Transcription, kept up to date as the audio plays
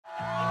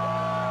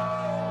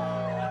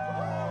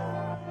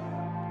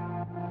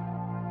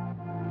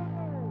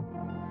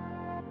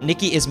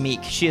Nikki is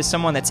meek. She is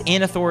someone that's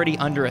in authority,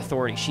 under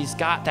authority. She's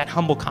got that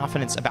humble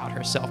confidence about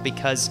herself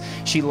because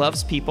she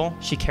loves people,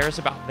 she cares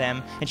about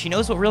them, and she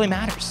knows what really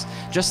matters.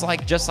 Just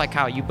like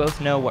Kyle, you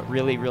both know what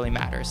really, really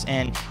matters.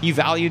 And you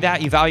value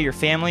that. You value your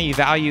family. You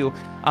value,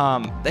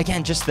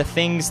 again, just the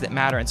things that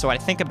matter. And so when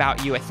I think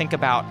about you, I think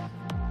about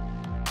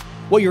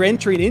what you're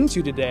entering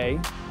into today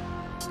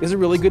is a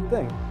really good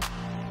thing.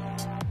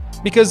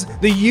 Because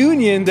the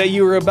union that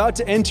you are about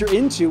to enter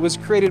into was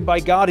created by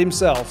God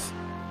Himself.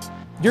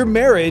 Your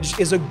marriage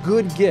is a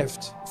good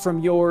gift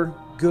from your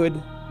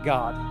good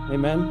God.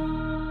 Amen?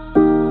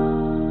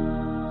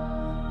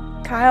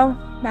 Kyle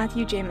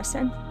Matthew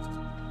Jameson,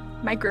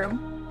 my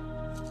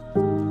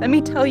groom. Let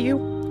me tell you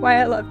why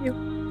I love you.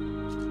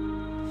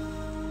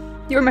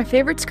 You are my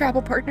favorite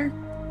Scrabble partner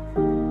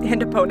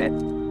and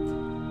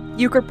opponent.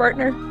 Euchre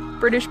partner,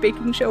 British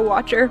baking show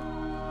watcher,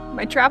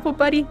 my travel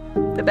buddy,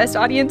 the best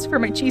audience for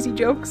my cheesy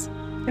jokes,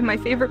 and my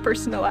favorite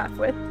person to laugh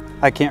with.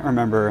 I can't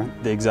remember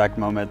the exact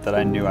moment that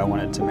I knew I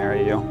wanted to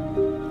marry you.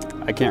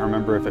 I can't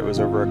remember if it was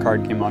over a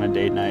card game on a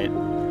date night.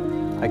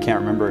 I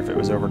can't remember if it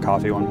was over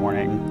coffee one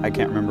morning. I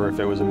can't remember if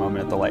it was a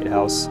moment at the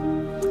lighthouse.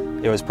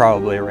 It was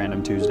probably a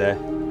random Tuesday.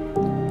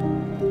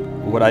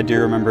 What I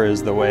do remember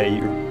is the way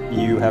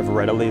you have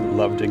readily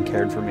loved and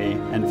cared for me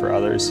and for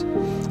others.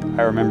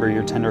 I remember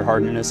your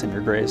tenderheartedness and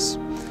your grace.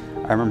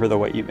 I remember the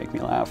way you make me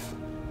laugh.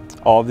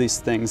 All of these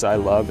things I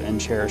love and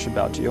cherish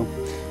about you,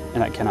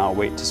 and I cannot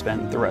wait to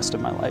spend the rest of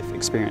my life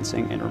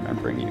experiencing and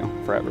remembering you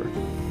forever.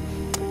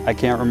 I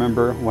can't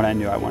remember when I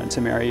knew I wanted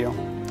to marry you,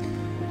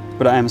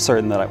 but I am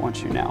certain that I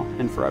want you now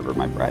and forever,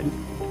 my bride.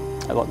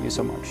 I love you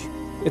so much.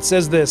 It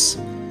says this,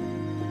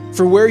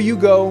 "For where you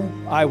go,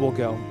 I will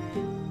go,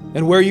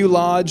 and where you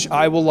lodge,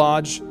 I will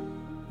lodge.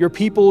 Your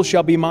people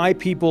shall be my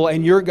people,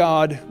 and your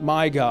God,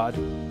 my God.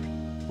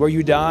 Where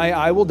you die,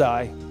 I will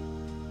die,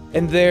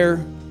 and there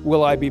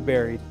will I be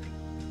buried.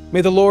 May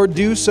the Lord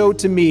do so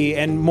to me,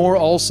 and more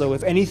also,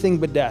 if anything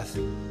but death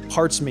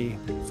parts me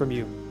from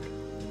you."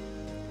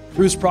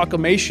 Ruth's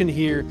proclamation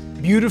here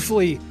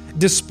beautifully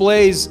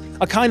displays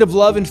a kind of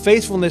love and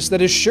faithfulness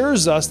that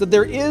assures us that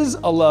there is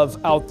a love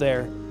out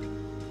there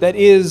that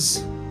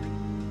is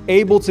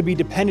able to be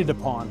depended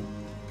upon.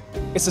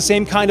 It's the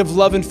same kind of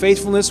love and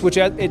faithfulness which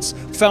at its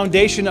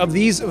foundation of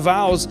these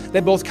vows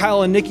that both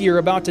Kyle and Nikki are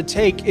about to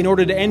take in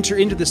order to enter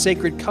into the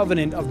sacred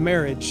covenant of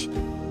marriage.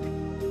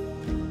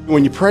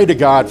 When you pray to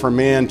God for a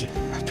man to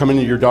come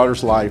into your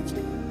daughter's life,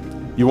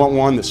 you want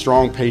one that's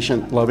strong,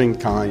 patient, loving,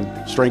 kind,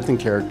 strength and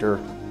character,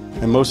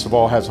 and most of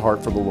all has a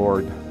heart for the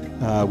Lord.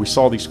 We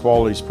saw these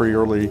qualities pretty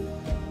early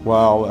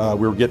while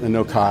we were getting to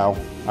know Kyle.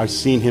 I've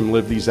seen him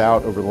live these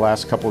out over the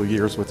last couple of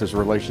years with his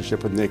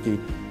relationship with Nikki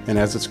and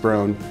as it's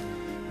grown.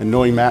 And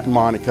knowing Matt and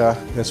Monica,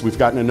 as we've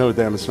gotten to know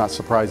them, it's not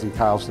surprising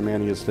Kyle's the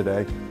man he is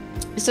today.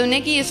 So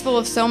Nikki is full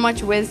of so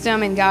much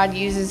wisdom, and God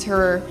uses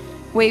her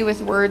way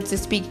with words to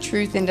speak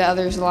truth into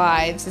others'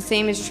 lives. The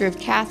same is true of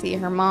Kathy,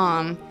 her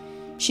mom.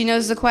 She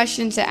knows the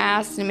questions to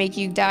ask to make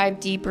you dive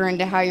deeper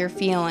into how you're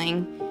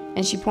feeling,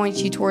 and she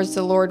points you towards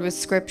the Lord with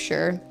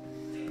scripture.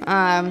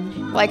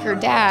 Like her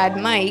dad,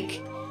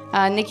 Mike,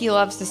 Nikki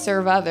loves to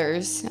serve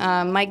others.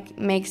 Mike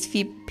makes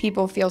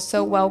people feel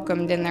so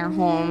welcomed in their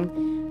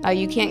home.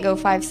 You can't go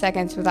 5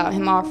 seconds without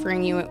him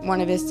offering you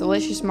one of his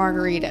delicious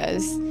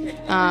margaritas.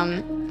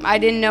 I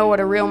didn't know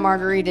what a real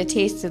margarita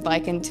tasted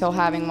like until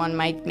having one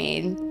Mike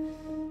made.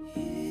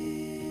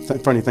 The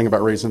funny thing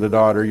about raising a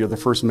daughter, you're the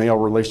first male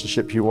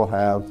relationship you will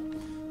have.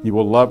 You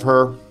will love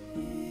her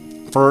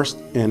first,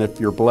 and if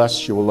you're blessed,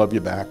 she will love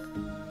you back.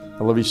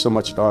 I love you so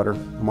much, daughter.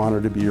 I'm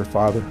honored to be your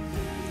father.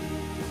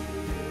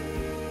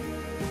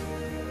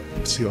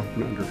 See,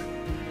 open under.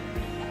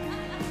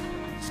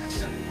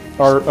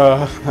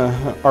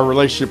 Our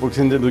relationship will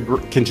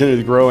continue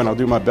to grow, and I'll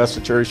do my best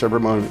to cherish every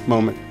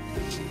moment.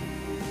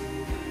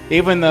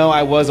 Even though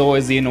I was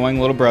always the annoying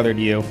little brother to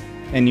you,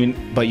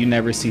 but you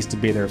never ceased to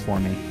be there for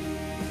me.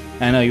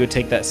 I know you would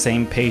take that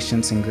same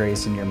patience and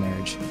grace in your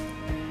marriage.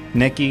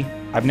 Nikki,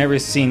 I've never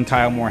seen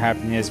Kyle more happy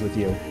than he is with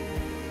you.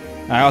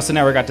 I also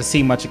never got to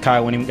see much of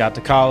Kyle when he got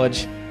to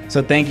college,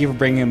 so thank you for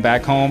bringing him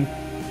back home.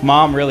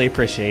 Mom really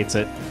appreciates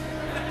it.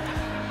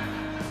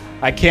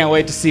 I can't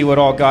wait to see what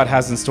all God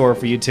has in store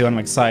for you two. I'm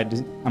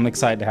excited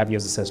to have you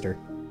as a sister.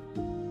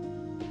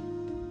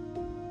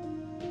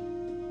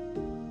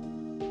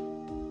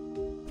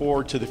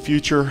 Forward to the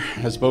future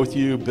as both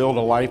you build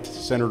a life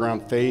centered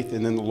around faith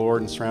and in the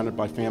Lord and surrounded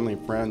by family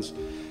and friends.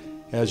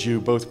 As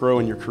you both grow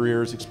in your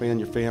careers, expand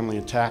your family,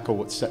 and tackle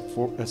what's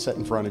set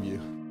in front of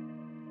you.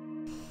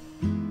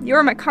 You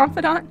are my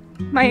confidant,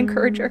 my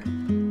encourager.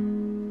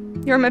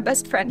 You are my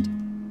best friend.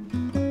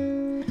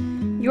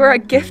 You are a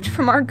gift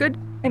from our good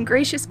and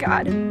gracious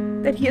God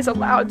that He has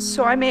allowed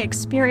so I may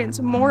experience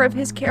more of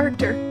His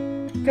character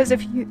because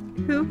of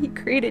who He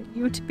created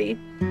you to be.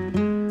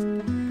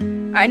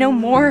 I know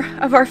more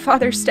of our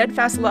Father's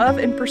steadfast love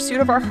and pursuit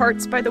of our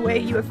hearts by the way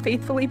you have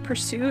faithfully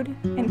pursued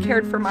and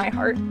cared for my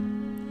heart.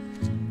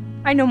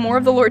 I know more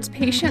of the Lord's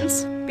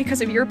patience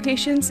because of your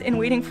patience in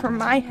waiting for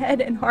my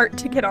head and heart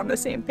to get on the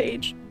same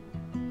page.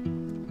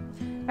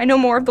 I know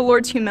more of the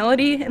Lord's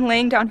humility in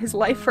laying down his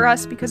life for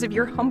us because of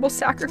your humble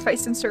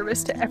sacrifice and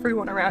service to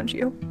everyone around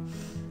you.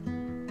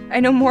 I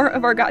know more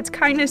of our God's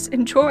kindness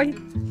and joy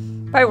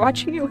by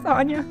watching you with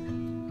Anya.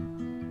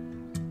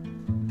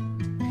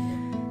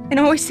 And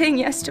always saying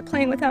yes to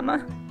playing with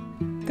Emma.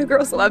 The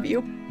girls love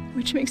you,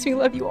 which makes me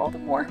love you all the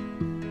more.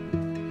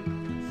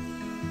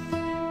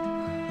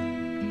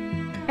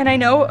 And I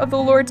know of the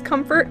Lord's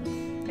comfort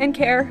and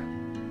care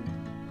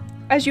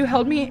as you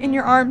held me in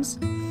your arms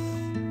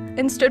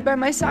and stood by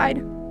my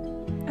side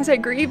as I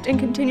grieved and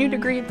continue to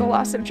grieve the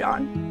loss of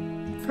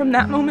John. From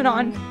that moment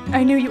on,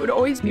 I knew you would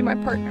always be my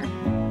partner.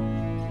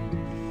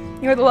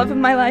 You're the love of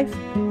my life.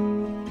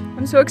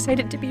 I'm so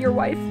excited to be your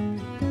wife.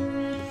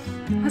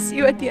 I'll see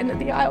you at the end of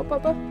the aisle,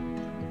 Bubba.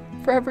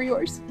 Forever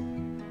yours.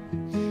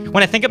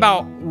 When I think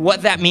about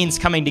what that means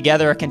coming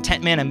together, a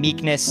contentment, a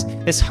meekness,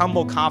 this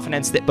humble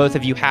confidence that both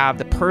of you have,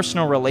 the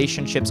personal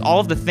relationships,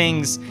 all of the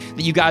things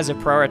that you guys have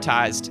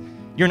prioritized,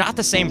 you're not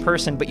the same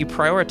person, but you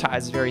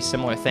prioritize very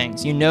similar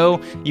things. You know,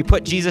 you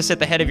put Jesus at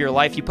the head of your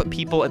life, you put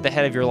people at the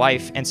head of your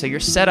life, and so you're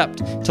set up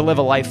to live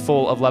a life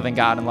full of loving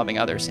God and loving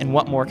others. And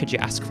what more could you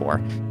ask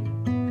for?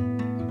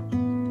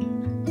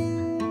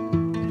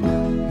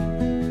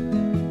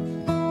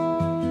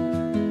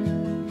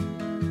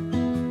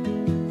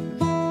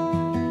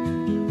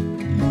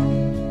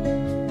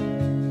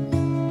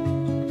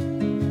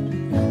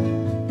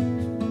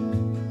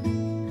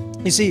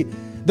 You see,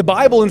 the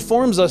Bible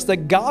informs us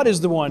that God is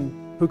the one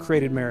who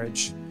created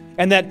marriage,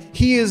 and that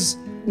he has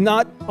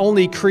not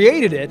only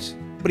created it,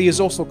 but he has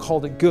also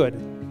called it good.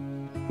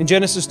 In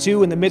Genesis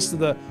 2, in the midst of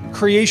the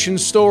creation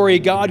story,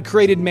 God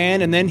created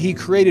man and then he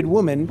created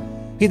woman.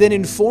 He then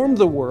informed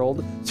the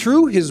world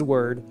through his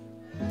word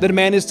that a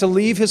man is to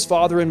leave his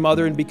father and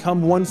mother and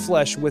become one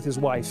flesh with his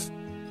wife.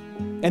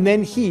 And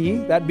then he,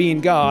 that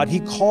being God, he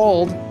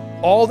called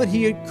all that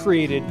he had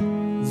created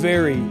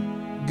very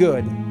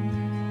good.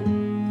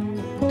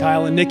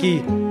 Kyle and Nikki,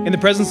 in the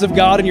presence of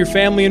God and your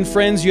family and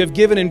friends, you have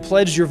given and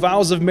pledged your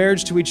vows of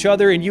marriage to each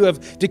other, and you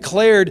have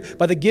declared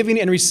by the giving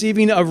and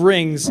receiving of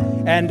rings.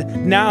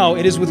 And now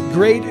it is with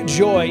great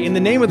joy, in the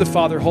name of the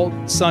Father,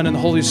 Son, and the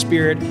Holy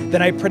Spirit,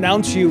 that I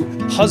pronounce you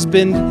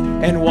husband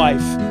and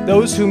wife.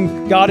 Those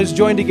whom God has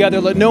joined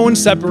together, let no one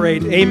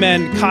separate.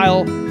 Amen.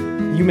 Kyle,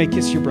 you may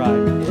kiss your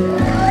bride.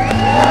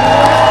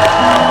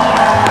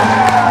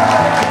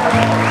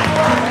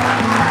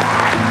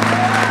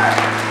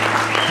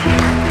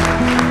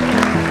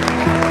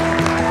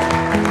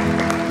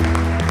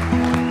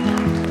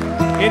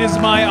 It is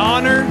my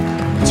honor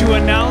to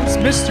announce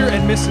Mr.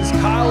 and Mrs.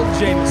 Kyle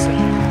Jameson.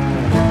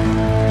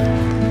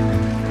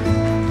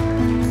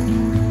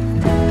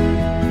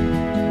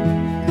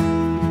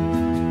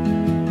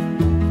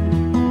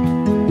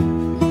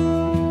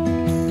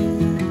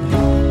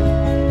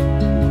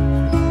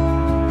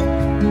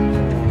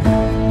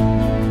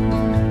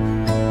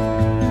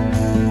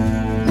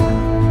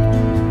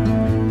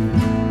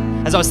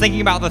 As I was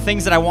thinking about the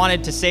things that I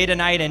wanted to say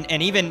tonight,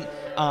 and even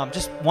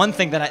just one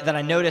thing that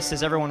I noticed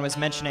as everyone was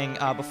mentioning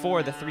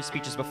before, the three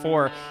speeches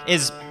before,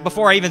 is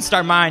before I even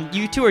start mine,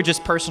 you two are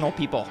just personal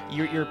people.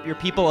 You're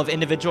people of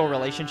individual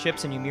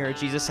relationships, and you mirror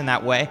Jesus in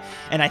that way.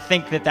 And I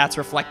think that that's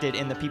reflected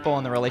in the people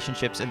and the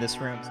relationships in this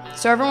room.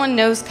 So everyone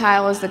knows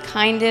Kyle is the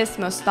kindest,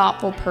 most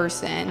thoughtful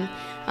person.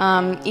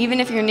 Even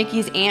if you're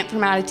Nikki's aunt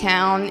from out of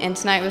town and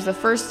tonight was the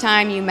first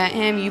time you met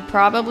him, you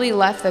probably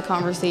left the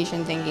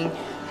conversation thinking,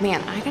 man,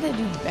 I gotta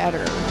do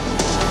better.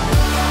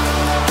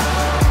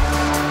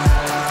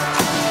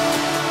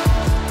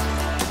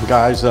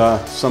 Guys,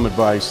 some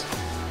advice.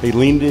 They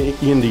lean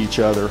into each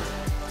other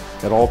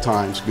at all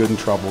times, good and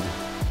troubled.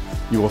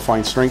 You will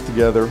find strength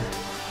together.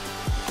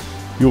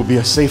 You will be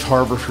a safe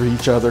harbor for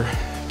each other.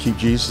 Keep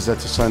Jesus at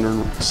the center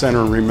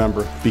and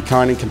remember, be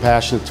kind and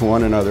compassionate to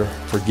one another.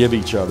 Forgive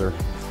each other,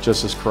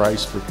 just as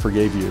Christ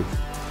forgave you.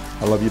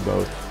 I love you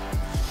both.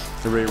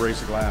 Everybody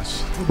raise a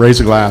glass. Raise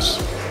a glass.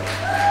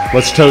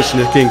 Let's toast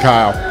Nikki and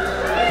Kyle.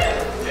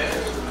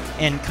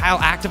 And Kyle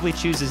actively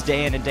chooses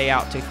day in and day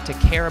out to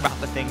care about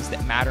the things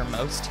that matter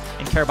most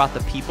and care about the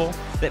people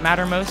that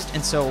matter most.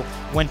 And so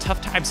when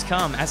tough times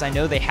come, as I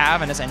know they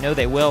have and as I know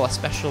they will,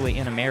 especially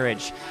in a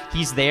marriage,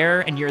 he's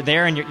there and you're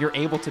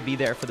able to be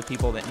there for the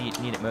people that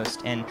need it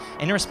most. And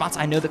in response,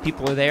 I know that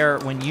people are there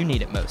when you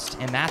need it most.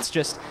 And that's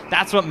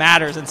what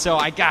matters. And so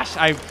I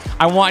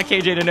want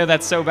KJ to know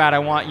that so bad. I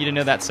want you to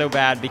know that so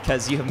bad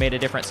because you have made a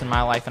difference in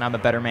my life and I'm a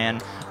better man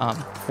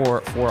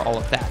for all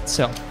of that.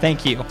 So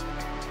thank you.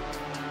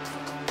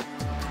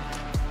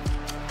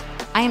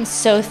 I am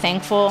so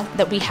thankful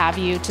that we have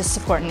you to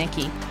support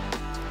Nikki.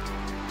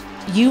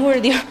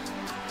 You've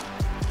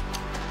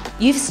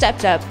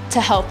stepped up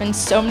to help in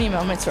so many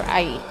moments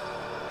where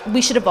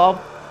we should have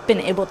all been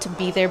able to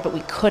be there, but we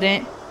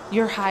couldn't.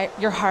 Your heart,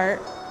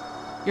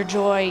 your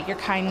joy, your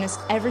kindness,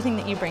 everything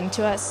that you bring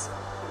to us,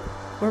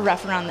 we're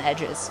rough around the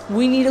edges.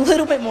 We need a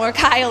little bit more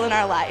Kyle in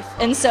our life.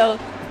 And so,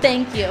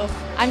 thank you.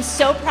 I'm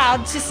so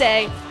proud to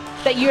say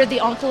that you're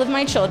the uncle of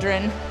my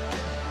children,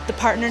 the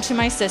partner to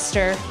my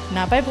sister,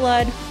 not by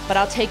blood, but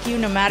I'll take you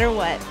no matter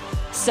what.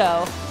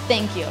 So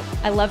thank you.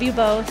 I love you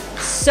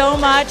both so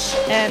much,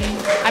 and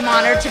I'm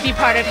honored to be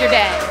part of your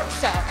day.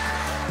 So.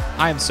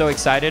 I am so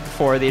excited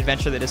for the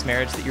adventure that is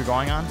marriage that you're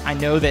going on. I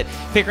know that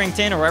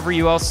Pickerington or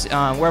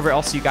wherever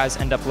else you guys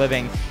end up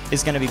living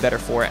is going to be better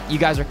for it. You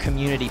guys are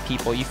community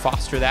people. You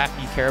foster that.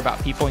 You care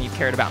about people, and you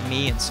cared about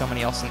me and so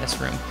many else in this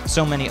room,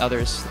 so many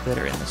others that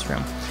are in this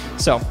room.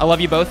 So I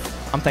love you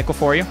both. I'm thankful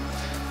for you.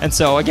 And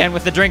so again,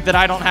 with the drink that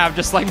I don't have,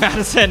 just like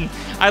Madison,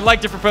 I'd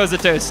like to propose a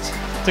toast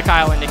to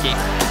Kyle and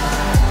Nikki.